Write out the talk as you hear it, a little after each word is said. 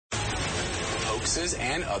hoaxes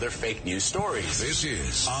and other fake news stories. This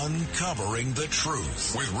is Uncovering the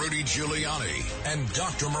Truth with Rudy Giuliani and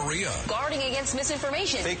Dr. Maria. Guarding against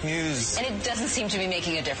misinformation. Fake news. And it doesn't seem to be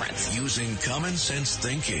making a difference. Using common sense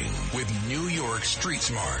thinking with New York Street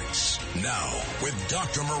Smarts. Now, with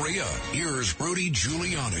Dr. Maria, here's Rudy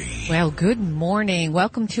Giuliani. Well, good morning.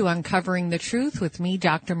 Welcome to Uncovering the Truth with me,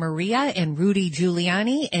 Dr. Maria, and Rudy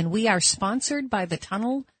Giuliani. And we are sponsored by the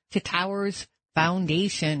Tunnel to Towers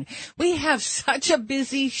Foundation. We have such a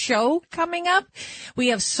busy show coming up. We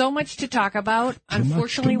have so much to talk about.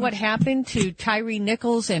 Unfortunately, what happened to Tyree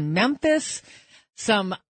Nichols in Memphis,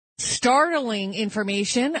 some startling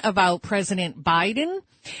information about President Biden,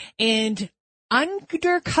 and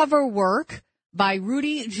undercover work by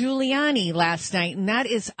Rudy Giuliani last night, and that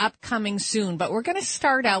is upcoming soon. But we're going to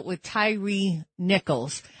start out with Tyree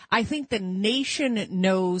Nichols. I think the nation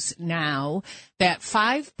knows now that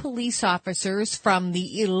 5 police officers from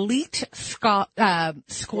the elite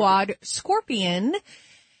squad Scorpion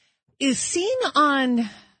is seen on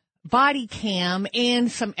body cam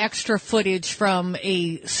and some extra footage from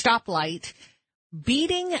a stoplight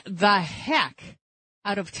beating the heck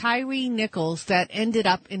out of Tyree Nichols that ended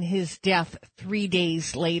up in his death 3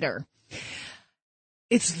 days later.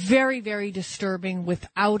 It's very, very disturbing,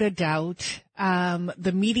 without a doubt.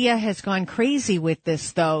 The media has gone crazy with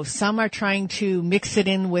this, though. Some are trying to mix it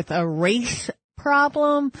in with a race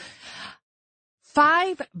problem.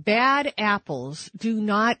 5 bad apples do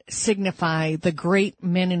not signify the great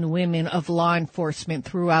men and women of law enforcement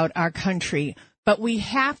throughout our country. But we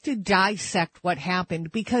have to dissect what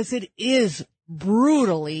happened because it is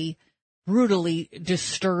brutally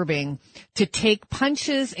disturbing to take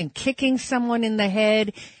punches and kicking someone in the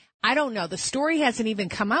head. I don't know. The story hasn't even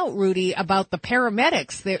come out, Rudy, about the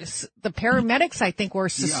paramedics. The paramedics, I think, were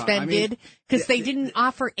suspended because they didn't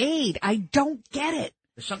offer aid. I don't get it.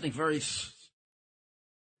 There's something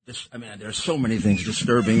there's so many things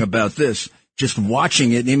disturbing about this. Just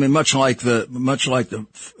watching it, I mean, much like the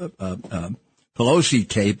Pelosi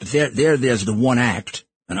tape. There's the one act,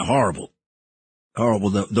 and a horrible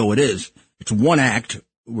though it is. It's one act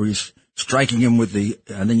where he's striking him with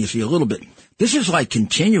and then you see a little bit. This is like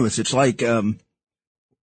continuous. It's like,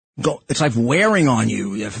 it's like wearing on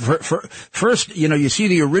you. First, you see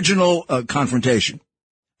the original confrontation,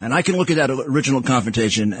 and I can look at that original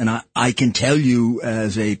confrontation, and I can tell you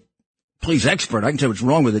as a police expert, I can tell you what's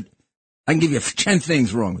wrong with it. I can give you 10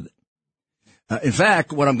 things wrong with it. In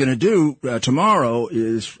fact, what I'm going to do tomorrow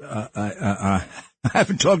is, I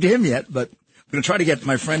haven't talked to him yet, but I'm going to try to get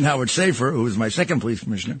my friend Howard Safer, who is my second police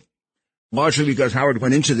commissioner, largely because Howard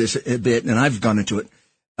went into this a bit and I've gone into it.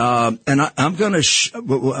 And I'm going to,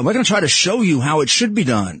 we're going to try to show you how it should be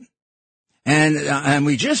done. And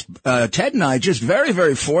we just, Ted and I just very,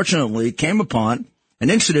 very fortunately came upon an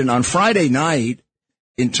incident on Friday night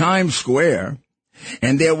in Times Square.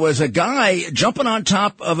 And there was a guy jumping on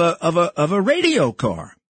top of a radio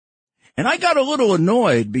car. And I got a little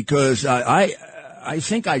annoyed because I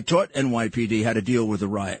think I taught NYPD how to deal with a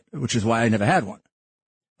riot, which is why I never had one.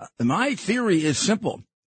 My theory is simple.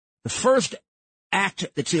 The first act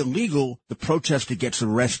that's illegal, the protester gets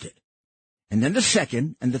arrested. And then the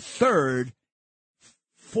second, and the third,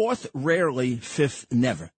 fourth, rarely, fifth,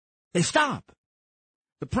 never. They stop.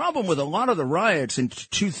 The problem with a lot of the riots in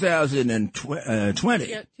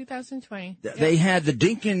 2020, they had the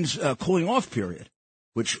Dinkins cooling off period,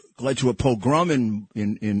 which led to a pogrom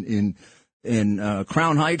in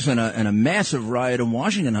Crown Heights and a massive riot in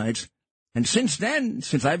Washington Heights. And since then,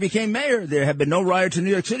 since I became mayor, there have been no riots in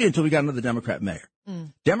New York City until we got another Democrat mayor.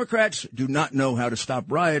 Democrats do not know how to stop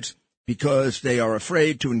riots because they are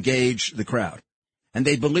afraid to engage the crowd. And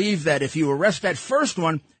they believe that if you arrest that first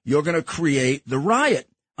one, you're going to create the riot.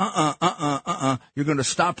 You're going to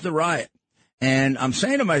stop the riot. And I'm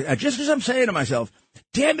saying to just as I'm saying to myself,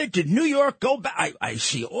 damn it, did New York go back? I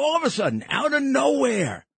see all of a sudden, out of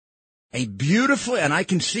nowhere, and I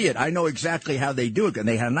can see it. I know exactly how they do it. And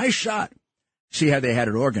they had a nice shot. See how they had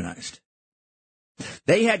it organized.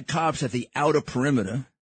 They had cops at the outer perimeter.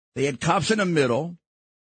 They had cops in the middle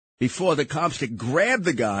before the cops that grabbed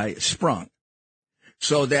the guy sprung.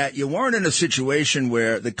 So that you weren't in a situation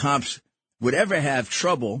where the cops would ever have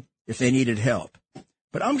trouble if they needed help.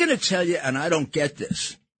 But I'm going to tell you, and I don't get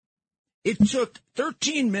this. It took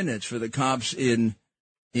 13 minutes for the cops in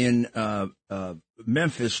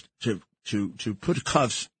Memphis to put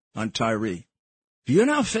cuffs on Tyree. Do you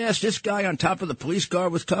know how fast this guy on top of the police car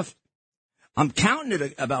was cuffed? I'm counting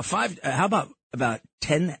it about 5. How about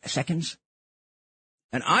 10 seconds?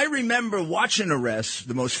 And I remember watching arrests,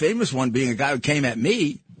 the most famous one being a guy who came at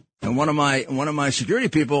me and one of my security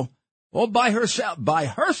people all by herself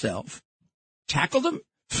tackled him,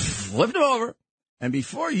 flipped him over, and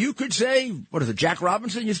before you could say, what is it, Jack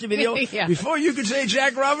Robinson used to be the old? Yeah. Before you could say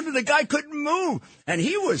Jack Robinson, the guy couldn't move, and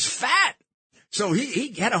he was fat. So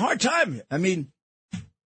he had a hard time. I mean,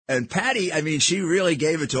 and Patty, I mean, she really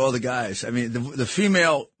gave it to all the guys. I mean, the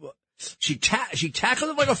female, she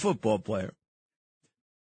tackled him like a football player.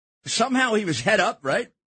 Somehow he was head up, right?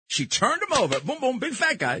 She turned him over, boom, boom, big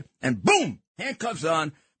fat guy, and boom, handcuffs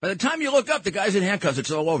on. By the time you look up, the guy's in handcuffs,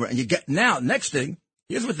 it's all over. And you get, now, next thing,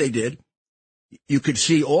 here's what they did. You could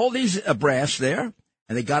see all these brass there,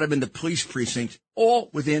 and they got him in the police precinct all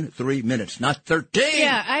within 3 minutes, not 13.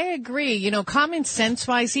 Yeah, I agree. You know, common sense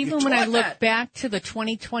wise, even when I look back to the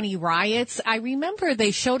 2020 riots, I remember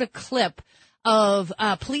they showed a clip of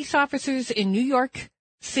police officers in New York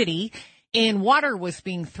City, and water was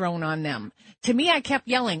being thrown on them. To me, I kept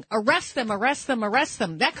yelling, arrest them, arrest them, arrest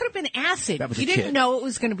them. That could have been acid. You didn't know it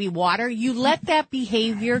was going to be water. You let that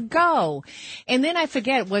behavior go. And then I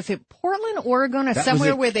forget, was it Portland, Oregon, or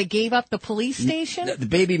somewhere where they gave up the police station? The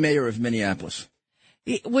baby mayor of Minneapolis.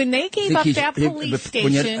 When they gave up that police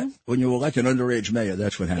station. When you elect an underage mayor,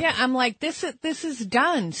 that's what happened. Yeah, I'm like, this is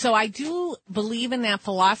done. So I do believe in that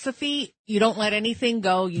philosophy. You don't let anything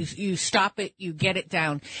go. You stop it. You get it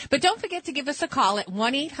down. But don't forget to give us a call at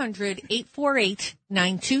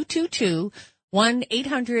 1-800-848-9222.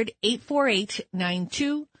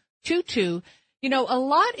 1-800-848-9222. You know, a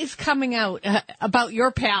lot is coming out about your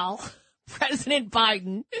pal, President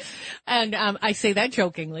Biden. And I say that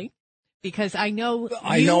jokingly. Because I know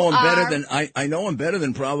him better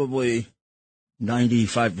than probably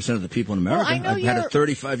 95% of the people in America. Well, I've had a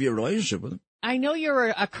 35-year relationship with him. I know you're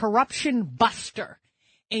a corruption buster,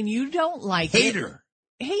 and you don't like hater,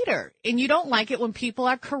 and you don't like it when people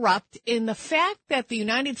are corrupt. And the fact that the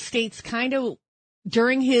United States kind of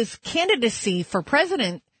during his candidacy for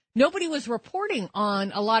president, nobody was reporting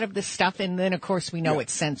on a lot of this stuff, and then of course we know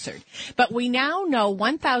it's censored. But we now know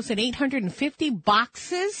 1,850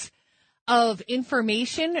 boxes of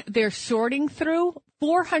information they're sorting through,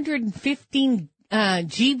 415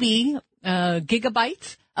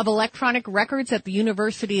 gigabytes of electronic records at the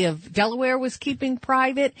University of Delaware was keeping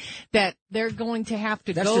private that they're going to have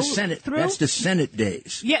to go through. That's the Senate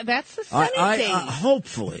days. Yeah, that's the Senate days.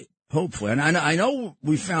 Hopefully. And I know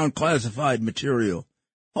we found classified material.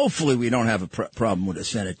 Hopefully we don't have a problem with the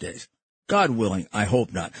Senate days. God willing, I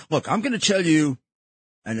hope not. Look, I'm going to tell you,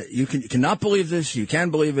 and you cannot believe this. You can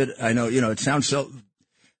believe it. I know, it sounds so.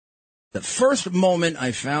 The first moment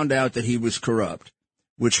I found out that he was corrupt,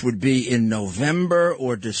 which would be in November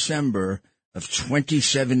or December of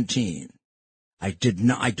 2017, I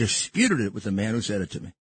disputed it with the man who said it to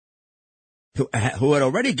me, who had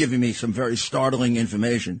already given me some very startling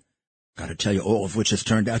information. Got to tell you, all of which has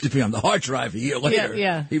turned out to be on the hard drive a year later.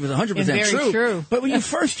 Yeah. He was 100% true. But when you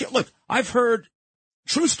first look, I've heard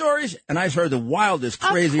true stories, and I've heard the wildest,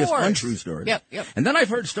 craziest, untrue stories. Yep. And then I've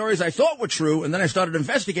heard stories I thought were true, and then I started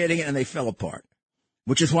investigating it, and they fell apart.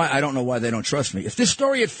 Which is why I don't know why they don't trust me. If this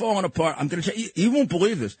story had fallen apart, I'm going to tell you, you won't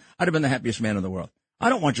believe this. I'd have been the happiest man in the world. I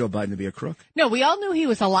don't want Joe Biden to be a crook. No, we all knew he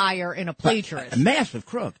was a liar and a plagiarist. A massive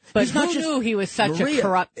crook. But who knew he was such a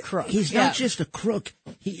corrupt crook? He's not just a crook.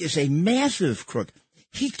 He is a massive crook.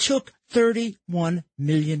 He took $31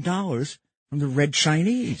 million from the Red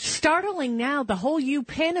Chinese. Startling now, the whole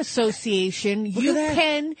UPenn Association,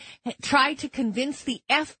 UPenn tried to convince the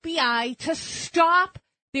FBI to stop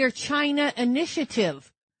their China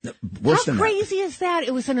initiative. Worse than How crazy is that?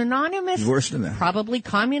 It was an anonymous, worse than that, probably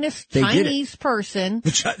communist Chinese person. The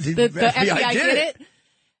FBI did it.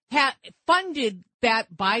 Funded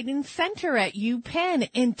that Biden center at UPenn.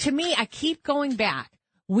 And to me, I keep going back.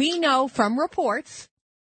 We know from reports,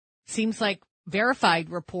 seems like verified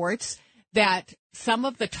reports, that some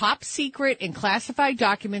of the top secret and classified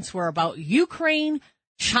documents were about Ukraine,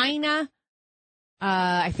 China,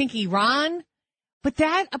 I think Iran. But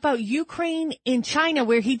that about Ukraine and China,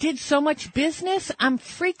 where he did so much business, I'm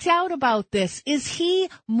freaked out about this. Is he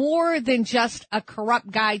more than just a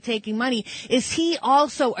corrupt guy taking money? Is he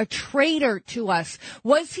also a traitor to us?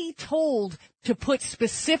 Was he told to put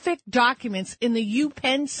specific documents in the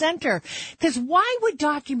UPenn Center? Because why would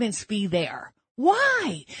documents be there?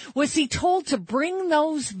 Why? Was he told to bring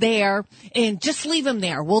those there and just leave them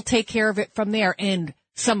there? We'll take care of it from there. And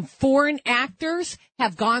some foreign actors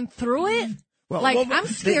have gone through it? I'm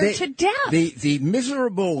scared to death. The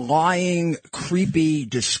miserable, lying, creepy,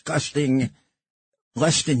 disgusting,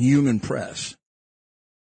 less than human press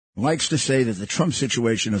likes to say that the Trump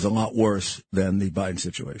situation is a lot worse than the Biden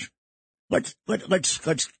situation. Let's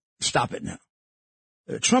stop it now.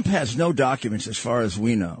 Trump has no documents, as far as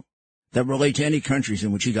we know, that relate to any countries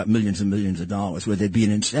in which he got millions and millions of dollars, where there'd be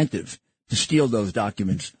an incentive to steal those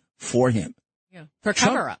documents for him. Yeah. For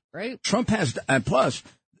cover-up, right? Trump has, and plus,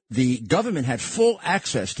 the government had full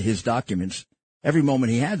access to his documents every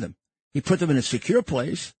moment he had them. He put them in a secure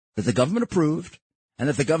place that the government approved and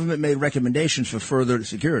that the government made recommendations for further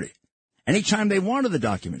security. Anytime they wanted the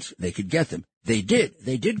documents, they could get them. They did.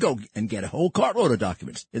 They did go and get a whole cartload of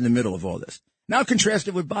documents in the middle of all this. Now contrast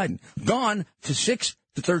it with Biden. Gone for 6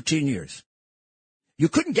 to 13 years. You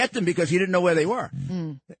couldn't get them because you didn't know where they were.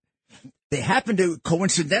 They happened to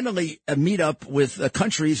coincidentally meet up with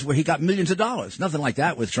countries where he got millions of dollars. Nothing like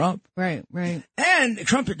that with Trump. Right, right. And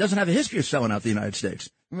Trump doesn't have a history of selling out the United States.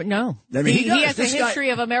 No. I mean, he has a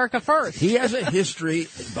history of America first. He has a history,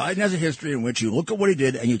 Biden has a history in which you look at what he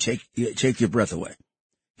did and you take your breath away.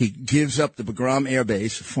 He gives up the Bagram Air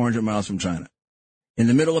Base 400 miles from China in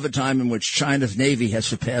the middle of a time in which China's Navy has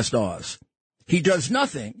surpassed ours. He does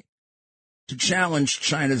nothing to challenge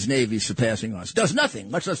China's Navy surpassing us. Does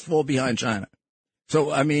nothing. Lets us fall behind China.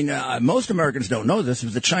 So, I mean, most Americans don't know this.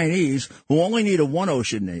 It's the Chinese, who only need a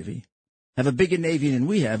one-ocean Navy, have a bigger Navy than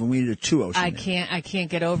we have, and we need a two-ocean Navy. I can't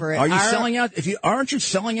get over it. Are you selling out? Aren't you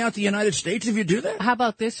selling out the United States if you do that? How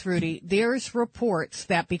about this, Rudy? There's reports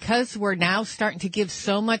that because we're now starting to give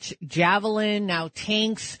so much Javelin, now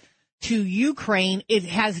tanks, to Ukraine, it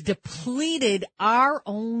has depleted our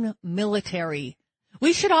own military.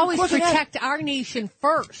 We should always protect our nation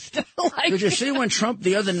first. Did you see when Trump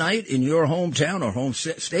the other night in your hometown or home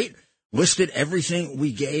state listed everything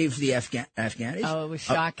we gave the Afghanis? Oh, it was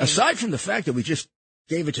shocking. Aside from the fact that we just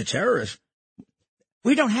gave it to terrorists,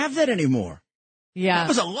 we don't have that anymore. Yeah. That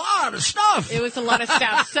was a lot of stuff. It was a lot of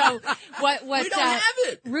stuff. So what we don't have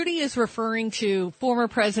it. Rudy is referring to former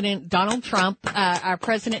President Donald Trump, our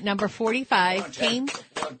president number 45, came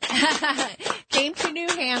to New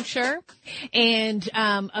Hampshire and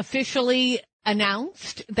officially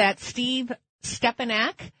announced that Steve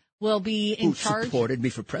Stepanek will be in charge. Who supported me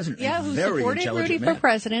for president. Yeah, who Very supported Rudy man. for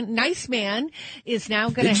president. Nice man, is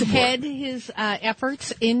now going to head his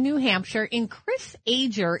efforts in New Hampshire. And Chris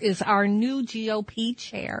Ager is our new GOP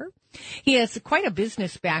chair. He has quite a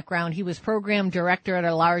business background. He was program director at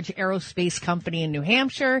a large aerospace company in New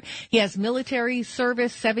Hampshire. He has military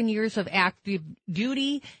service, 7 years of active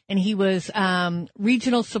duty, and he was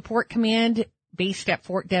regional support command based at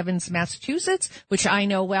Fort Devens, Massachusetts, which I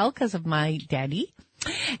know well because of my daddy.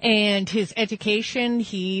 And his education,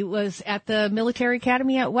 he was at the military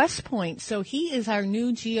academy at West Point. So he is our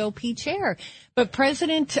new GOP chair. But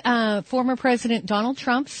former President Donald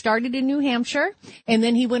Trump started in New Hampshire, and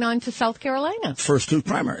then he went on to South Carolina. First two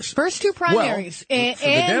primaries. Well, for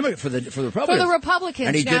the Republicans. For the Republicans.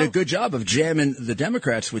 And he did a good job of jamming the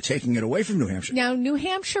Democrats with taking it away from New Hampshire. Now, New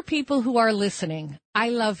Hampshire people who are listening, I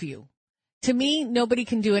love you. To me, nobody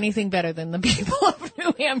can do anything better than the people of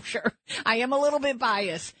New Hampshire. I am a little bit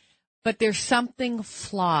biased, but there's something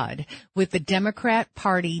flawed with the Democrat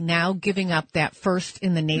Party now giving up that first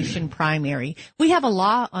in the nation primary. We have a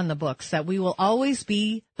law on the books that we will always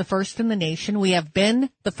be the first in the nation. We have been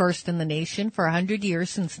the first in the nation for 100 years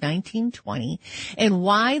since 1920. And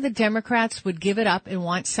why the Democrats would give it up and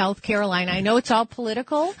want South Carolina, I know it's all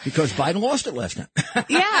political. Because Biden lost it last time.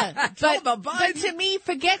 Yeah, but to me,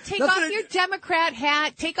 take off your Democrat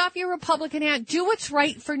hat, take off your Republican hat, do what's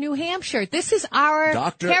right for New Hampshire. This is our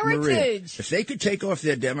heritage. Maria, if they could take off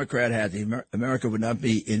their Democrat hat, America would not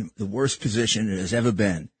be in the worst position it has ever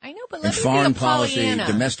been. I know, but in let me foreign be a policy, Pollyanna.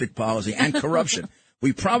 domestic policy, and corruption.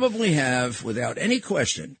 We probably have, without any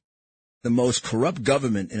question, the most corrupt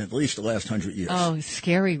government in at least the last 100 years. Oh,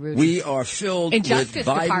 scary, Rudy. We are filled with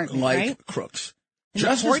Biden-like right? crooks. And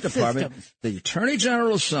Justice Department, the Attorney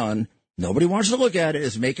General's son, nobody wants to look at it,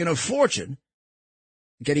 is making a fortune,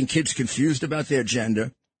 getting kids confused about their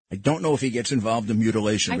gender. I don't know if he gets involved in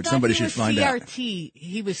mutilation, but somebody should find out.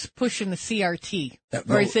 He was pushing the CRT.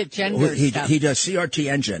 Or is it gender stuff? He does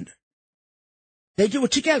CRT and gender. They do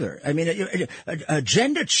it together. I mean, a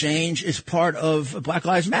gender change is part of Black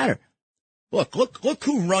Lives Matter. Look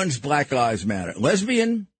who runs Black Lives Matter.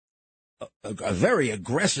 Very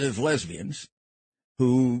aggressive lesbians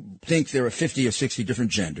who think there are 50 or 60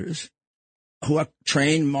 different genders, who are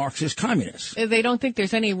trained Marxist communists. They don't think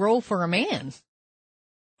there's any role for a man.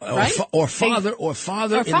 Right? Or father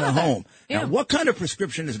in the home. Yeah. Now, what kind of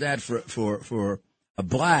prescription is that for a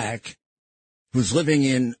black who's living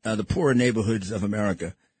in the poorer neighborhoods of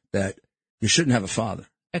America, that you shouldn't have a father?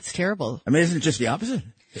 That's terrible. I mean, isn't it just the opposite?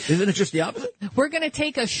 We're going to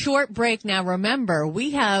take a short break now. Remember,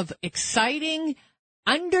 we have exciting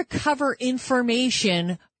undercover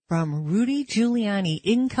information from Rudy Giuliani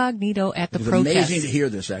incognito at the protest. It's amazing to hear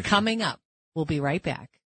this, actually. Coming up. We'll be right back.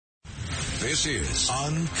 This is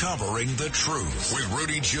Uncovering the Truth with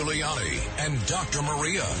Rudy Giuliani and Dr.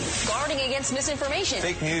 Maria. Guarding against misinformation.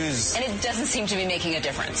 Fake news. And it doesn't seem to be making a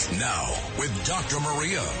difference. Now, with Dr.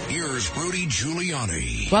 Maria, here's Rudy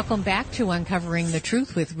Giuliani. Welcome back to Uncovering the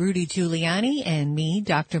Truth with Rudy Giuliani and me,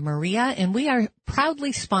 Dr. Maria, and we are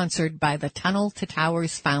proudly sponsored by the Tunnel to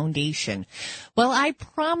Towers Foundation. Well, I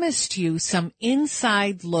promised you some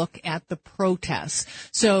inside look at the protests.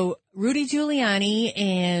 So Rudy Giuliani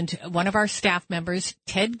and one of our staff members,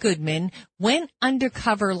 Ted Goodman, went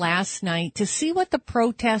undercover last night to see what the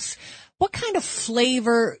protests, what kind of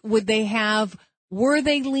flavor would they have? Were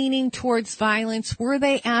they leaning towards violence? Were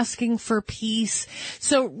they asking for peace?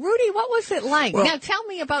 So, Rudy, what was it like? Well, now, tell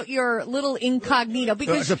me about your little incognito.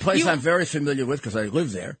 Because it's a place I'm very familiar with because I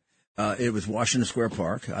lived there. It was Washington Square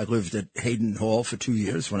Park. I lived at Hayden Hall for 2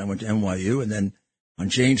 years when I went to NYU, and then on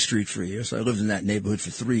Jane Street for a year. So I lived in that neighborhood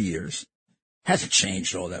for 3 years. Hasn't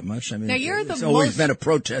changed all that much. I mean, now you're it's always been a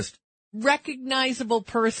protest. Recognizable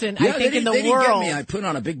person, yeah, I think, in the they world. Didn't get me. I put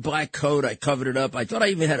on a big black coat. I covered it up. I thought I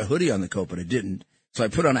even had a hoodie on the coat, but I didn't. So I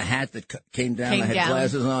put on a hat that came down. I had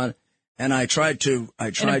glasses on, and I tried to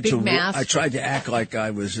act like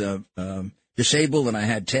I was disabled, and I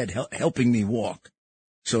had Ted helping me walk,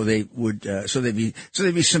 so they would, so they'd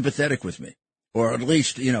be sympathetic with me, or at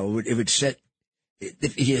least, you know, it would set.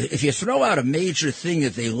 If you throw out a major thing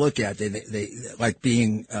that they look at, they like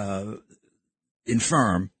being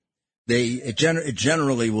infirm. It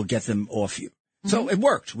generally will get them off you. Mm-hmm. So it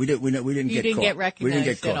worked. We didn't get caught. You didn't get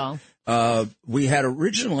recognized at all. We had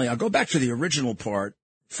originally, I'll go back to the original part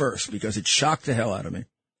first because it shocked the hell out of me.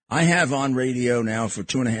 I have on radio now for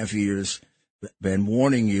 2.5 years been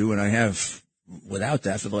warning you, and I have, without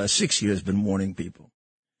that, for the last 6 years been warning people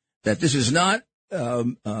that this is not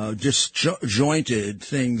disjointed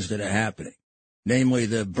things that are happening, namely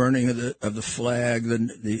the burning of the flag,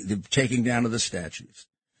 the taking down of the statues.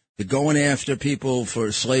 The going after people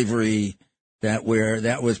for slavery that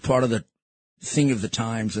was part of the thing of the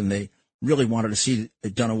times, and they really wanted to see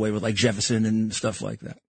it done away with, like Jefferson and stuff like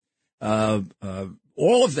that.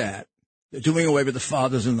 All of that, doing away with the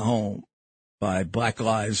fathers in the home by Black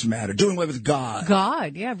Lives Matter, doing away with God.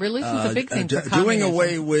 God, yeah, religion's a big thing for communism. Doing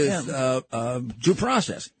away with due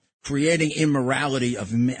process, creating immorality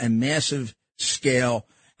of a massive scale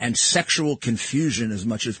and sexual confusion as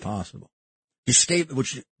much as possible.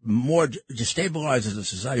 Which more destabilizes the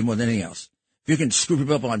society more than anything else. If you can screw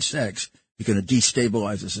people up on sex, you're going to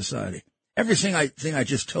destabilize the society. Everything I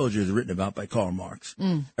just told you is written about by Karl Marx.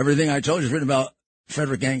 Everything I told you is written about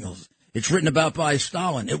Frederick Engels. It's written about by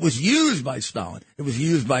Stalin. It was used by Stalin. It was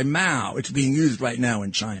used by Mao. It's being used right now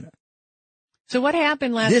in China. So what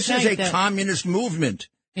happened last night? This is a communist movement.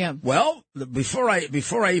 Yeah. Well, before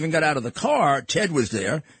I even got out of the car, Ted was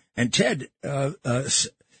there, and Ted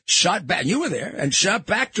shot back. You were there and shot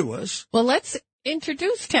back to us. Well, let's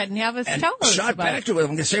introduce Ted and have us tell us shot about back to us. I'm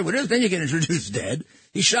going to say what it is. Then you can introduce Ted.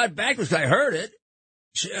 He shot back because I heard it.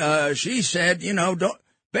 She said, you know, don't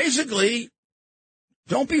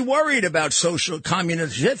be worried about social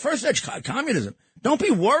communism. First, that's communism. Don't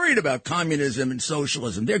be worried about communism and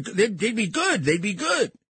socialism. They'd be good. They'd be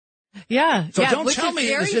good. Yeah. So yeah, don't tell me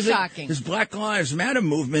this Black Lives Matter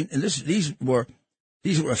movement. And these were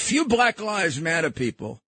a few Black Lives Matter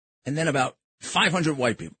people, and then about 500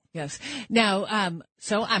 white people. Yes. Now,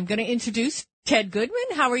 so I'm going to introduce Ted Goodman.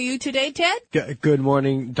 How are you today, Ted? Good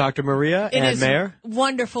morning, Dr. Maria and Mayor.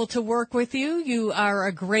 Wonderful to work with you. You are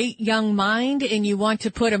a great young mind, and you want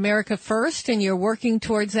to put America first, and you're working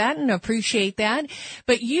towards that, and appreciate that.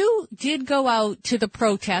 But you did go out to the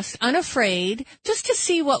protest unafraid, just to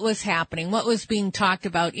see what was happening, what was being talked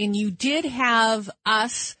about, and you did have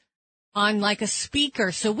us on like a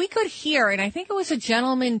speaker so we could hear, and I think it was a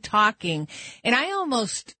gentleman talking, and I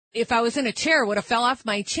almost, if I was in a chair, would have fell off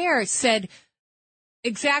my chair, said,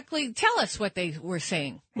 exactly, tell us what they were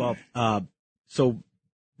saying. Well, so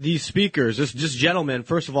these speakers, this gentleman,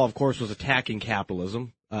 first of all, of course, was attacking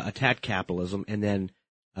capitalism, attacked capitalism, and then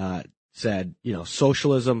said, you know,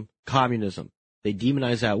 socialism, communism. They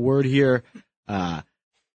demonized that word here, and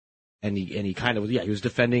he kind of, he was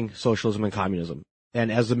defending socialism and communism. And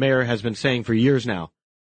as the mayor has been saying for years now,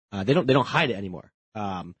 they don't hide it anymore.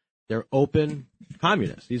 They're open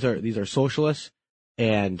communists. These are socialists,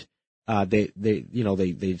 and they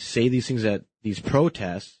say these things at these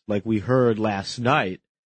protests, like we heard last night.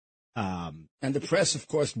 And the press, of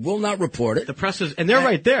course, will not report it. The press is, and they're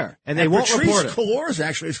right there, and they won't report it. Patrice Kahlors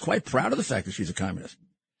actually is quite proud of the fact that she's a communist.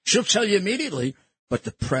 She'll tell you immediately, but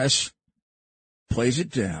the press plays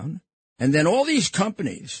it down, and then all these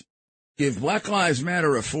companies give Black Lives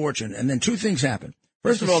Matter a fortune, and then two things happen.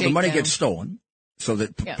 First of all, the money gets stolen. so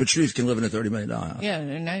that Patrice can live in a $30 million house. Yeah,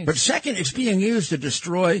 they're nice. But second, it's being used to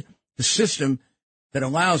destroy the system that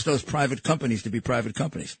allows those private companies to be private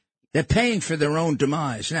companies. They're paying for their own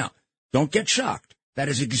demise. Now, don't get shocked. That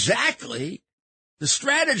is exactly the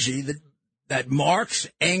strategy that Marx,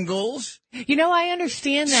 Engels. I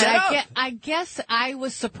understand that. I guess I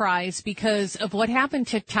was surprised because of what happened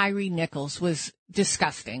to Tyree Nichols was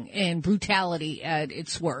disgusting and brutality at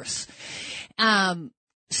its worst.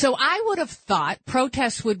 So I would have thought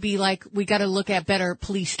protests would be like, we got to look at better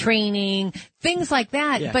police training, things like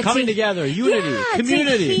that. Yeah, but coming together, unity,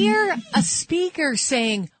 community. To hear a speaker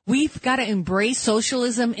saying we've got to embrace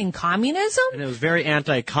socialism and communism. And it was very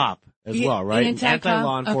anti-cop as well, right?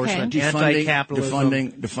 Anti-law enforcement, Okay.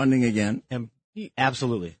 anti-capitalism. Defunding again.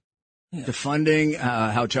 Absolutely. Yeah. Defunding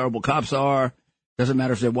how terrible cops are. Doesn't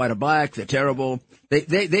matter if they're white or black. They're terrible. They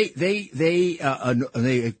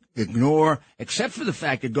ignore, except for the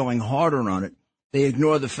fact that going harder on it, they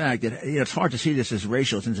ignore the fact that it's hard to see this as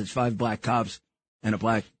racial since it's 5 black cops and a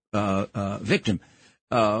black victim.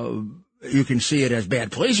 You can see it as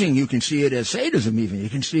bad policing. You can see it as sadism. Even you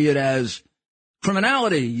can see it as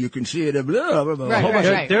criminality. You can see it as blah, blah, blah.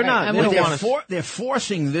 Right. They're not. They don't want to. They're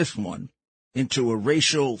forcing this one into a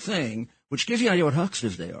racial thing, which gives you an idea what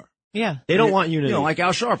hucksters they are. Yeah. They don't want unity. Like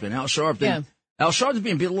Al Sharpton. Al Sharpton's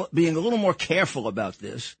being a little more careful about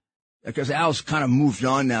this because Al's kind of moved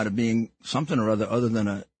on now to being something or other than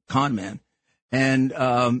a con man. And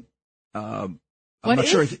I'm not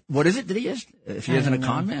sure. What is it that he is? If he isn't a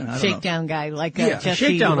con man, I don't know. Shakedown guy, like Jesse,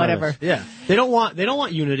 shakedown whatever. Artist. Yeah. They don't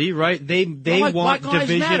want unity, right? They want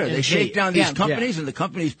division. They shake down these companies, and the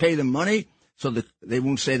companies pay them money. So they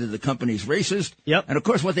won't say that the company's racist. Yep. And, of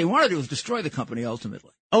course, what they want to do is destroy the company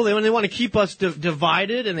ultimately. Oh, they want to keep us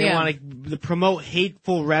divided, and they want to promote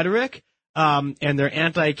hateful rhetoric, and they're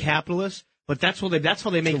anti-capitalist. But that's how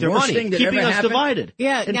they make their money, keeping us divided.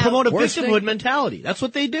 Yeah, and promote a victimhood mentality. That's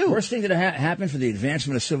what they do. Worst thing that happened for the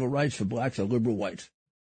advancement of civil rights for blacks are liberal whites.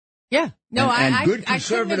 Yeah. No, and good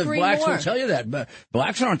conservative blacks more. will tell you that. But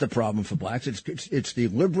blacks aren't the problem for blacks. It's the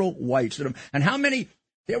liberal whites that are, and how many?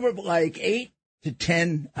 There were like 8 to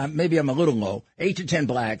 10, maybe I'm a little low, 8 to 10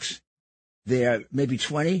 blacks there, maybe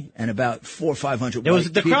 20, and about 400 or 500 white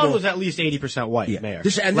people. The crowd was at least 80% white, Mayor.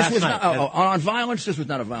 This was not, on violence, this was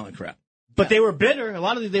not a violent crowd. But they were bitter. A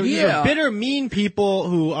lot of they were bitter, mean people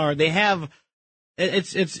who are,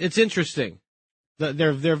 it's interesting.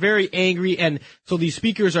 They're very angry, and so these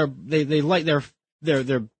speakers are, they're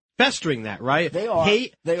festering that, right? They are.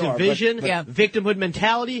 Hate, division, victimhood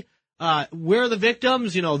mentality. We're the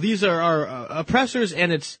victims, these are our oppressors,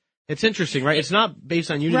 and it's interesting, right? It's not based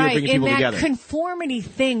on unity or bringing people together. Right, and that conformity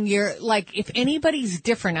thing, you're like, if anybody's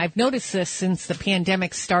different, I've noticed this since the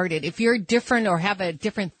pandemic started, if you're different or have a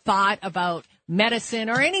different thought about medicine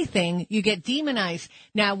or anything, you get demonized.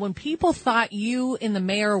 Now, when people thought you and the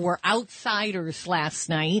mayor were outsiders last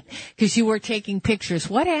night because you were taking pictures,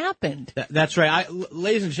 what happened? That's right.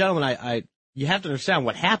 Ladies and gentlemen, you have to understand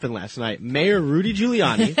what happened last night. Mayor Rudy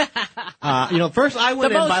Giuliani, first I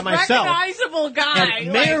went in by myself. The most recognizable guy.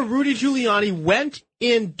 And Mayor Rudy Giuliani went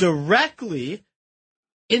in directly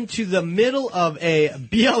into the middle of a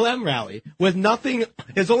BLM rally with nothing.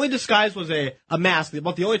 His only disguise was a mask.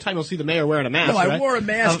 About the only time you'll see the mayor wearing a mask. No, I wore a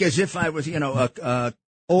mask as if I was,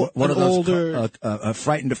 one of those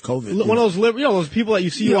frightened of COVID. One of those, those people that you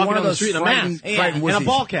see walking down the street in a mask and a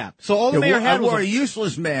ball cap. So all the mayor had was a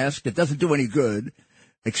useless mask that doesn't do any good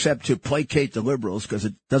except to placate the liberals because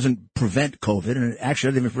it doesn't prevent COVID, and it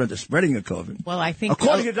actually doesn't even prevent the spreading of COVID. Well, I think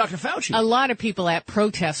according to Dr. Fauci, a lot of people at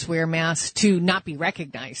protests wear masks to not be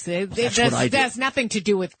recognized. That has nothing to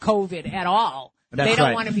do with COVID at all. They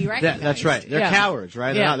don't want to be recognized. That's right. They're cowards,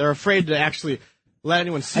 right? They're afraid to actually let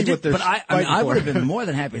anyone see what they're. But I would have been more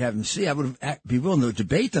than happy to have them see. I would have be willing to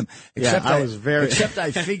debate them. Except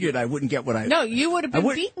I figured I wouldn't get what I. No, you would have been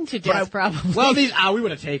beaten to death, probably. Well, we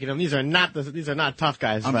would have taken them. These are not tough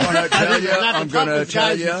guys. I'm going to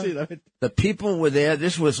tell you. The people were there.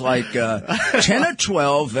 This was like 10 or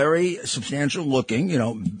 12 very substantial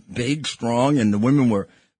looking, big, strong, and the women were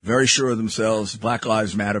very sure of themselves. Black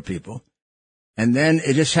Lives Matter people. And then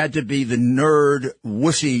it just had to be the Nerd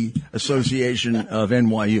Wussy Association of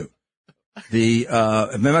NYU. They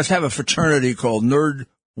must have a fraternity called Nerd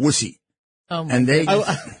Wussy. Oh my and they,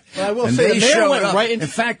 I will say, the mayor went right into.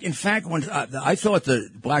 In fact, when I thought the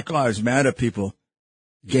Black Lives Matter people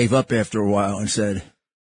gave up after a while and said,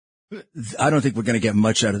 I don't think we're going to get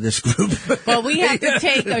much out of this group. Well, we have to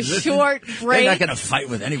take a short break. They're not going to fight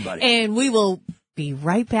with anybody. And we will be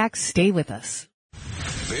right back. Stay with us.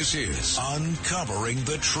 This is Uncovering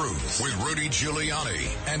the Truth with Rudy Giuliani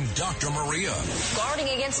and Dr. Maria. Guarding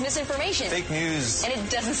against misinformation. Fake news. And it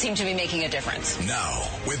doesn't seem to be making a difference. Now,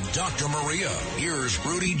 with Dr. Maria, here's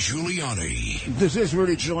Rudy Giuliani. This is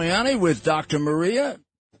Rudy Giuliani with Dr. Maria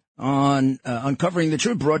on Uncovering the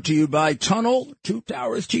Truth, brought to you by Tunnel, Two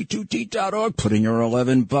Towers, T2T.org. Put in your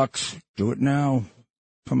 $11. Do it now.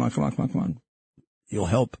 Come on. You'll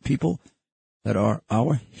help people that are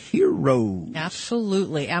our heroes.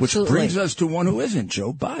 Absolutely. Which brings us to one who isn't,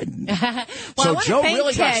 Joe Biden. Well,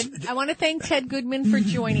 I want to thank Ted Goodman for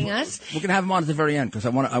joining us. We're going to have him on at the very end because I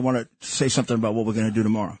want to say something about what we're going to do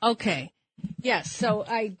tomorrow. Okay. Yes. So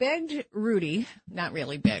I begged Rudy, not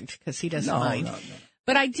really begged because he doesn't mind. No.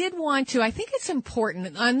 But I did want to, I think it's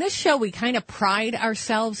important. On this show, we kind of pride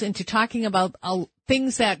ourselves into talking about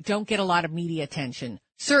things that don't get a lot of media attention.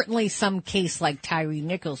 Certainly some case like Tyree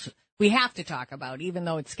Nichols, we have to talk about, even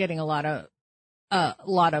though it's getting a lot of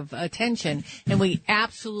attention. And we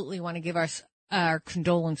absolutely want to give our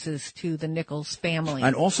condolences to the Nichols family.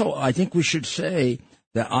 And also, I think we should say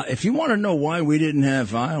that if you want to know why we didn't have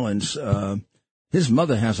violence, his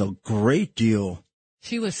mother has a great deal.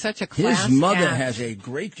 She was such a class His mother act. has a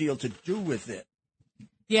great deal to do with it.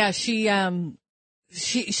 Yeah, she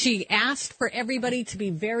asked for everybody to be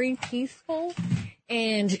very peaceful.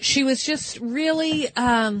 And she was just really,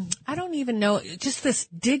 I don't even know, just this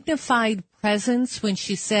dignified presence when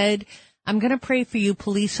she said, I'm going to pray for you,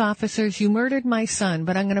 police officers. You murdered my son,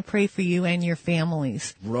 but I'm going to pray for you and your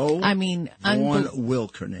families. Vaughan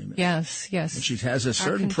Wilk, her name is. Yes. And she has a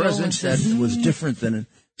certain presence that was different than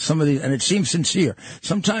some of these, and it seems sincere.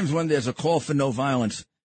 Sometimes when there's a call for no violence,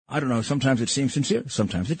 I don't know, sometimes it seems sincere,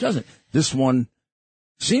 sometimes it doesn't. This one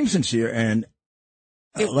seems sincere, and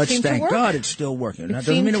let's thank God it's still working. That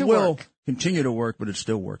doesn't mean it will continue to work, but it's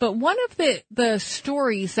still working. But one of the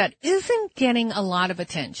stories that isn't getting a lot of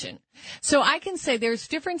attention. So I can say there's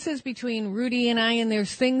differences between Rudy and I, and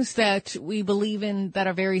there's things that we believe in that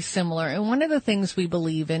are very similar. And one of the things we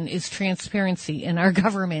believe in is transparency in our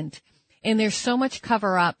government. And there's so much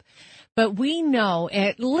cover up. But we know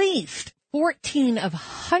at least 14 of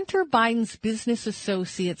Hunter Biden's business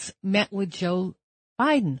associates met with Joe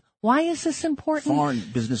Biden. Why is this important? Foreign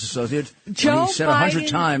business associates. Joe he said Biden 100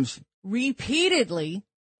 times. Repeatedly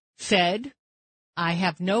said, I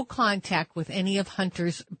have no contact with any of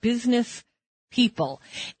Hunter's business people.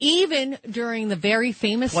 Even during the very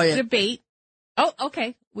famous debate. Oh,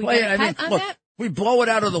 okay. We blow it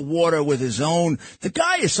out of the water with his own. The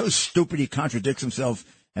guy is so stupid he contradicts himself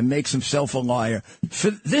and makes himself a liar.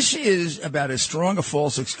 This is about as strong a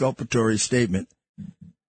false exculpatory statement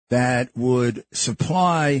that would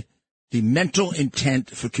supply the mental intent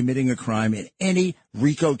for committing a crime in any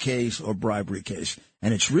RICO case or bribery case.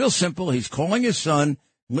 And it's real simple. He's calling his son.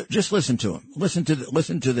 Just listen to him. Listen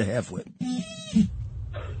to the half-wit. Hey,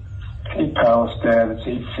 pal, it's Dad. It's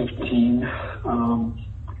 8:15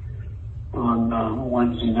 on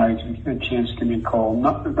Wednesday night. If you get a chance, give me a call.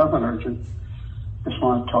 Nothing urgent. Just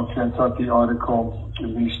want to talk to you. I thought the article, at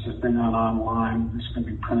least the thing online, is going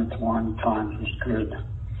to be printed tomorrow in the Times, was good.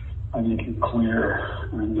 I think it's clear.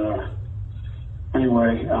 And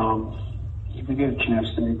anyway, if you get a chance,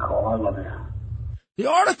 give me a call. I love you. The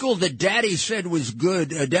article that Daddy said was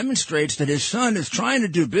good demonstrates that his son is trying to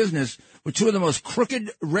do business with two of the most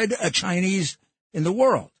crooked red Chinese in the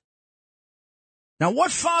world. Now,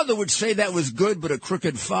 what father would say that was good but a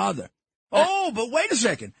crooked father? Oh, but wait a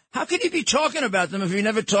second. How could he be talking about them if he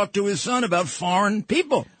never talked to his son about foreign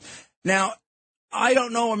people? Now, I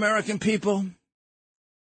don't know, American people.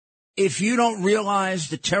 If you don't realize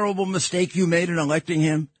the terrible mistake you made in electing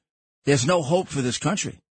him, there's no hope for this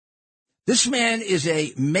country. This man is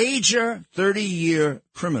a major 30-year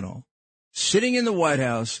criminal sitting in the White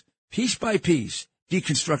House, piece by piece,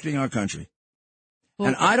 deconstructing our country. Well,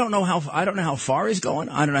 and I don't know how far he's going.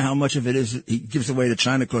 I don't know how much of it is he gives away to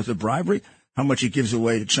China because of bribery, how much he gives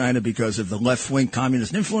away to China because of the left-wing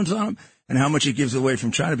communist influence on him, and how much he gives away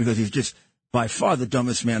from China because he's just by far the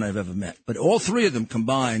dumbest man I've ever met. But all three of them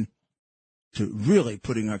combine to really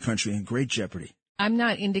putting our country in great jeopardy. I'm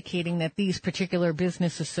not indicating that these particular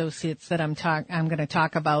business associates that I'm going to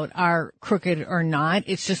talk about are crooked or not.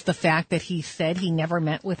 It's just the fact that he said he never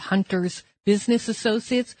met with Hunter's business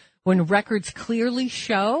associates when records clearly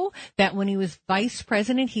show that when he was vice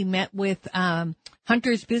president, he met with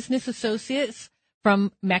Hunter's business associates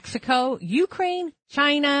from Mexico, Ukraine,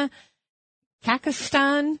 China,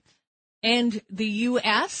 Pakistan, and the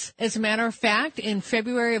U.S. As a matter of fact, in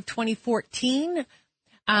February of 2014,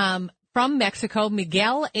 from Mexico,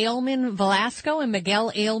 Miguel Ailman Velasco and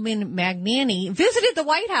Miguel Ailman Magnani, visited the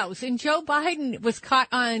White House, and Joe Biden was caught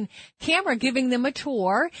on camera giving them a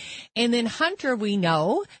tour. And then Hunter, we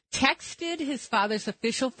know, texted his father's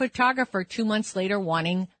official photographer 2 months later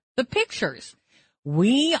wanting the pictures.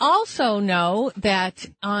 We also know that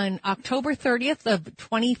on October 30th of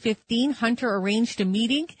 2015, Hunter arranged a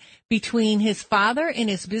meeting between his father and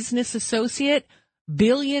his business associate,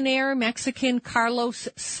 billionaire Mexican Carlos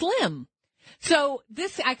Slim. So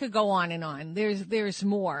this, I could go on and on. There's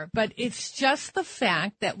more, but it's just the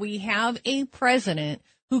fact that we have a president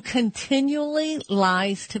who continually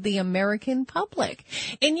lies to the American public.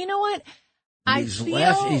 And you know what? He's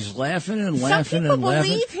laughing and laughing some and people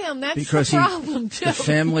laughing. Believe him. That's because the problem, too. The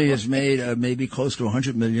family has made maybe close to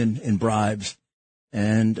 $100 million in bribes,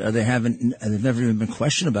 and they've never even been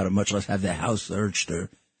questioned about it, much less have their house searched.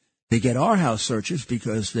 Or they get our house searches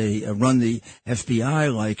because they run the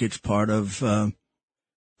FBI like it's part of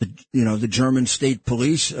the German state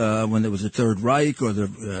police when there was the Third Reich, or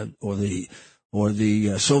the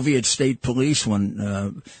Soviet state police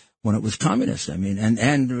when it was communist. I mean,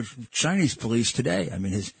 and Chinese police today. I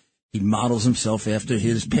mean, he models himself after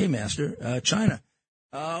his paymaster, China.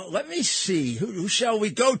 Let me see. Who shall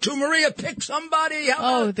we go to? Maria, pick somebody.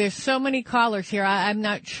 There's so many callers here. I'm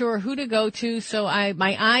not sure who to go to, so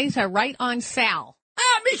my eyes are right on Sal.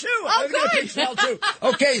 Me too. Oh, I'm going to pick Sal, too.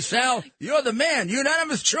 Okay, Sal, you're the man.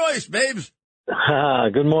 Unanimous choice, babes.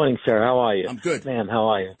 Good morning, sir. How are you? I'm good. Ma'am, how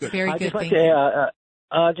are you? Good. Very good, thank you. you.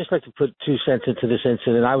 I'd just like to put 2 cents into this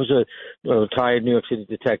incident. I was a retired New York City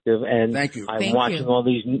detective, and thank you. I'm watching all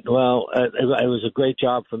these. Well, it was a great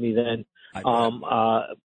job for me then.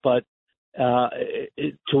 But to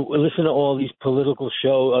listen to all these political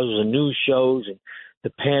shows and news shows and the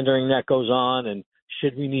pandering that goes on, and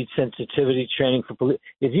should we need sensitivity training for police?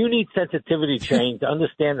 If you need sensitivity training to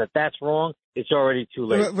understand that that's wrong, it's already too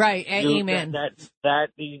late. Right. Amen. That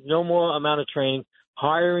no more amount of training.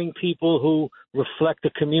 Hiring people who reflect the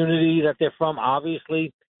community that they're from,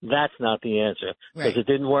 obviously, that's not the answer, because it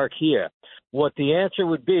didn't work here. What the answer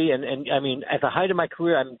would be, and I mean, at the height of my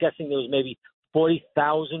career, I'm guessing there was maybe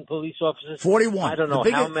 40,000 police officers. 41. I don't know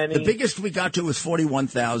how many. The biggest we got to was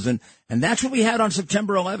 41,000, and that's what we had on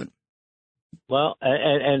September 11th. Well,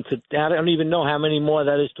 I don't even know how many more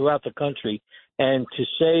that is throughout the country. And to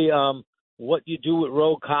say what you do with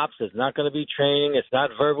rogue cops is not going to be training. It's not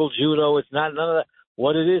verbal judo. It's not none of that.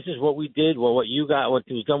 What it is what we did, what you got, what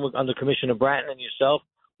was done under Commissioner Bratton and yourself.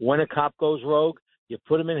 When a cop goes rogue, you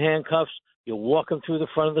put him in handcuffs, you walk him through the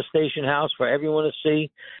front of the station house for everyone to see,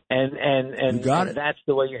 and that's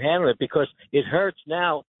the way you handle it, because it hurts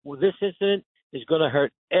now. Well, this incident is going to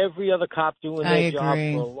hurt every other cop doing their job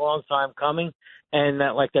for a long time coming. And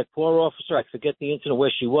that poor officer, I forget the incident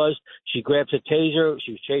where she was. She grabs a taser.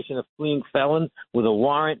 She was chasing a fleeing felon with a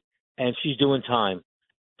warrant, and she's doing time.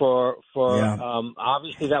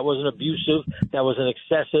 Obviously that wasn't abusive. That wasn't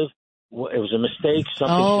excessive. It was a mistake.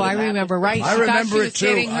 I remember. Right. I remember it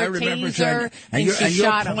too. I remember it. And your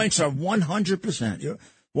points are 100%.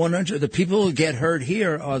 100. The people who get hurt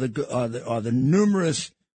here are the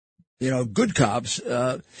numerous, good cops.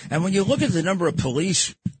 And when you look at the number of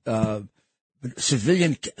police,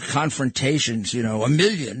 civilian confrontations, 1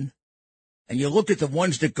 million, and you look at the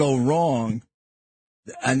ones that go wrong.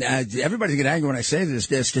 And everybody get angry when I say this.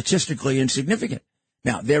 They're statistically insignificant.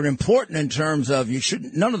 Now, they're important in terms of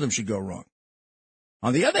none of them should go wrong.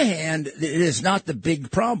 On the other hand, it is not the big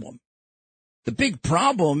problem. The big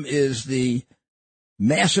problem is the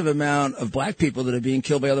massive amount of black people that are being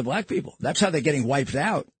killed by other black people. That's how they're getting wiped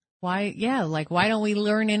out. Why? Yeah. Why don't we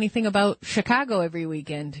learn anything about Chicago every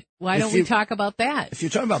weekend? Why don't we talk about that? If you're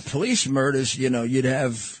talking about police murders, you'd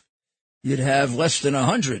have less than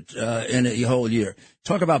 100 in a whole year.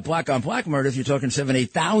 Talk about black on black murders, you're talking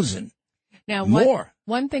 8,000. Now, more.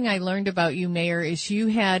 One thing I learned about you, Mayor, is you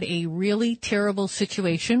had a really terrible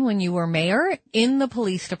situation when you were mayor in the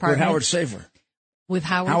police department. With Howard Safer.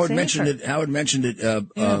 Howard mentioned it. Howard mentioned it.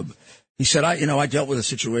 He said, I dealt with a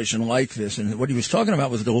situation like this. And what he was talking about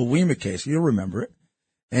was the Lawima case. You'll remember it.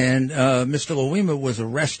 And Mr. Lawima was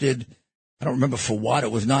arrested. I don't remember for what.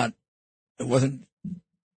 It wasn't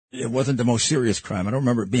the most serious crime. I don't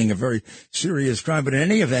remember it being a very serious crime. But in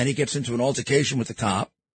any event, he gets into an altercation with the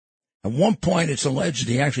cop. At one point, it's alleged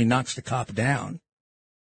he actually knocks the cop down.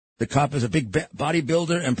 The cop is a big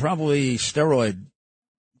bodybuilder and probably steroid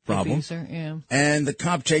problem. Abuser, yeah. And the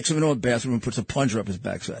cop takes him into a bathroom and puts a plunger up his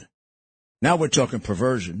backside. Now we're talking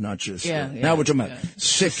perversion, not just... now we're talking about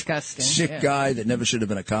sick guy that never should have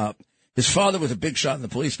been a cop. His father was a big shot in the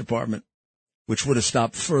police department, which would have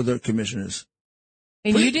stopped further commissioners.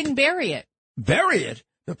 And you didn't bury it. Bury it?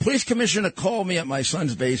 The police commissioner called me at my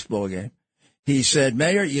son's baseball game. He said,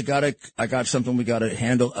 Mayor, I got something we got to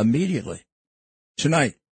handle immediately.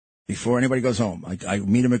 Tonight, before anybody goes home. I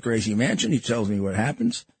meet him at Gracie Mansion. He tells me what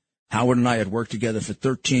happens. Howard and I had worked together for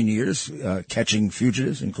 13 years, catching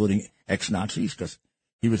fugitives, including ex-Nazis, because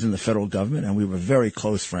he was in the federal government, and we were very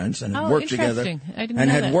close friends and had worked together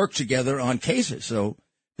worked together on cases. So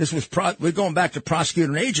this was we're going back to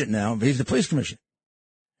prosecutor and agent now. He's the police commissioner.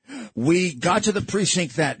 We got to the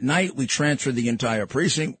precinct that night. We transferred the entire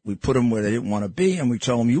precinct. We put them where they didn't want to be, and we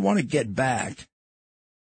told them, you want to get back,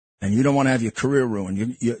 and you don't want to have your career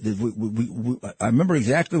ruined. I remember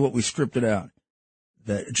exactly what we scripted out,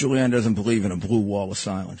 that Giuliani doesn't believe in a blue wall of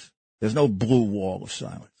silence. There's no blue wall of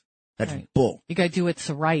silence. That's right. Bull. You got to do what's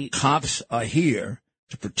right. Cops are here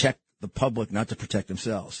to protect the public, not to protect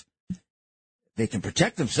themselves. They can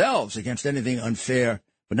protect themselves against anything unfair,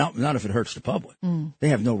 but not if it hurts the public. They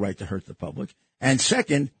have no right to hurt the public. And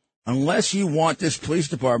second, unless you want this police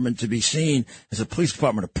department to be seen as a police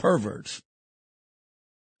department of perverts,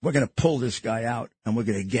 we're going to pull this guy out and we're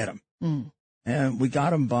going to get him. And we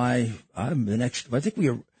got him by I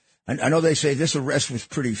know they say this arrest was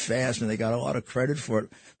pretty fast and they got a lot of credit for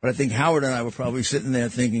it, but I think Howard and I were probably sitting there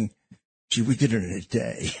thinking, gee, we did it in a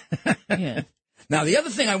day. Yeah. Now, the other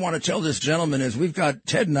thing I want to tell this gentleman is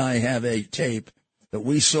Ted and I have a tape that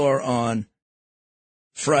we saw on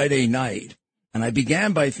Friday night, and I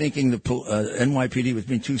began by thinking the NYPD was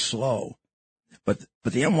being too slow, but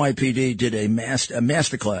the NYPD did a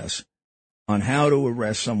masterclass on how to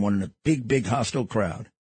arrest someone in a big hostile crowd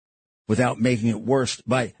without making it worse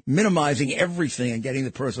by minimizing everything and getting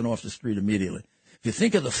the person off the street immediately. If you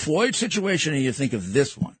think of the Floyd situation and you think of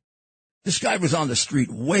this one, this guy was on the street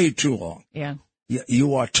way too long. Yeah.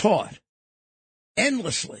 You are taught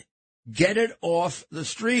endlessly, get it off the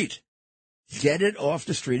street. Get it off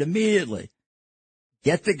the street immediately.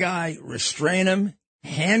 Get the guy, restrain him,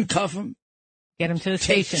 handcuff him. Get him to the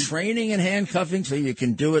station. Take training and handcuffing so you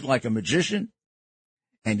can do it like a magician,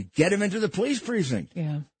 and get him into the police precinct.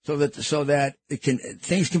 Yeah. So that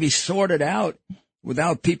things can be sorted out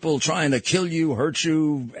without people trying to kill you, hurt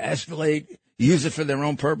you, escalate, use it for their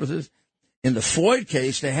own purposes. In the Floyd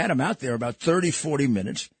case, they had him out there about 30, 40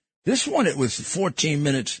 minutes. This one, it was 14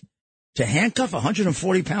 minutes to handcuff a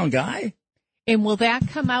 140-pound guy. And will that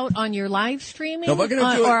come out on your live streaming? No, we're going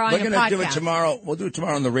to do it. We're going to do it tomorrow. We'll do it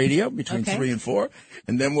tomorrow on the radio between 3 and 4,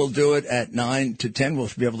 and then we'll do it at 9 to 10. We'll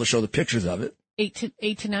be able to show the pictures of it. 8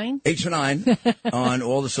 to 9. 8 to 9 on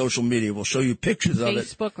all the social media. We'll show you pictures of it.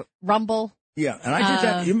 Facebook, Rumble. Yeah, and I did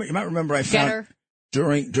that. You might remember I found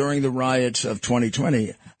during the riots of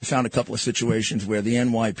 2020, I found a couple of situations where the